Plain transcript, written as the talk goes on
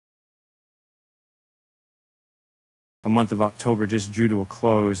The month of October just drew to a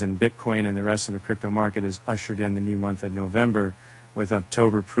close, and Bitcoin and the rest of the crypto market has ushered in the new month of November, with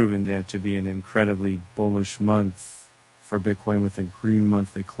October proving to be an incredibly bullish month for Bitcoin with a green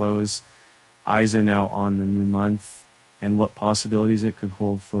monthly close. Eyes are now on the new month and what possibilities it could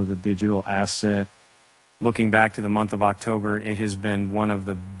hold for the digital asset. Looking back to the month of October, it has been one of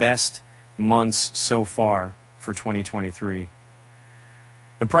the best months so far for 2023.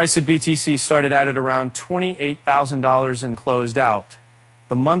 The price of BTC started out at around $28,000 and closed out,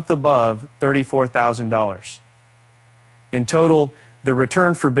 the month above $34,000. In total, the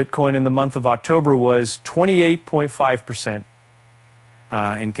return for Bitcoin in the month of October was 28.5%.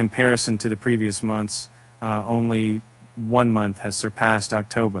 In comparison to the previous months, only one month has surpassed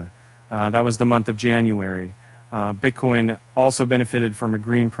October. That was the month of January. Bitcoin also benefited from a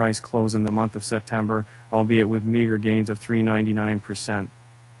green price close in the month of September, albeit with meager gains of 3.99%.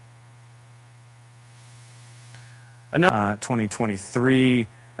 2023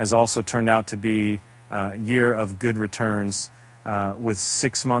 has also turned out to be a year of good returns, with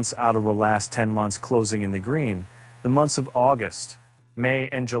 6 months out of the last 10 months closing in the green. The months of August, May,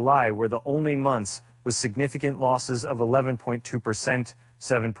 and July were the only months with significant losses of 11.2%,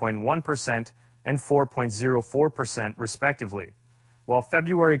 7.1%, and 4.04% respectively, while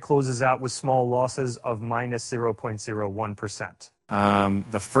February closes out with small losses of minus 0.01%.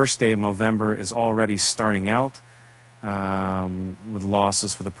 The first day of November is already starting out with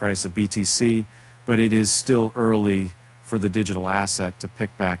losses for the price of BTC, but it is still early for the digital asset to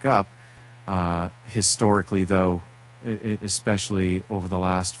pick back up. Historically, though, especially over the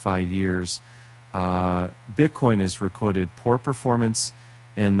last 5 years, Bitcoin has recorded poor performance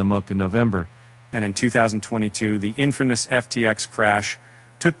in the month of November. And in 2022, the infamous FTX crash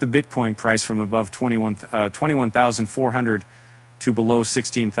took the Bitcoin price from above 21,400 to below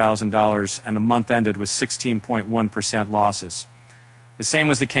 $16,000, and the month ended with 16.1% losses. The same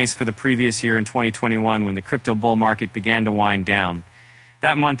was the case for the previous year in 2021, when the crypto bull market began to wind down.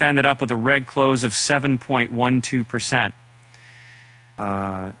 That month ended up with a red close of 7.12%.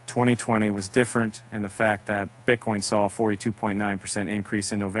 2020 was different in the fact that Bitcoin saw a 42.9%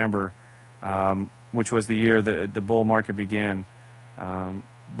 increase in November, which was the year that the bull market began.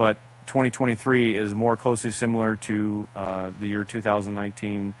 But 2023 is more closely similar to the year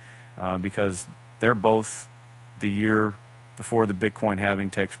 2019, because they're both the year before the Bitcoin halving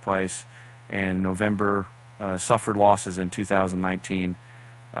takes place, and November suffered losses in 2019.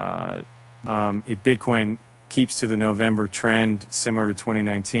 If Bitcoin keeps to the November trend similar to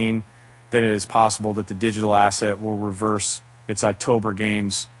 2019, then it is possible that the digital asset will reverse its October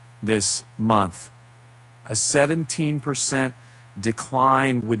gains this month. A 17%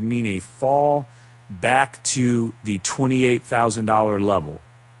 decline would mean a fall back to the $28,000 level,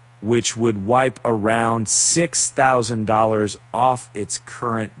 which would wipe around $6,000 off its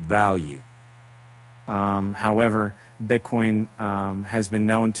current value. However, Bitcoin has been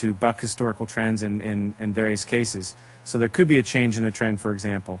known to buck historical trends in various cases. So there could be a change in the trend, for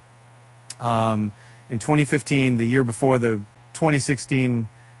example. In 2015, the year before the 2016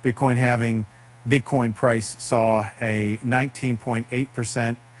 Bitcoin halving, Bitcoin price saw a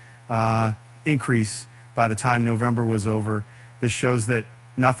 19.8% increase by the time November was over. This shows that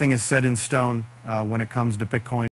nothing is set in stone when it comes to Bitcoin.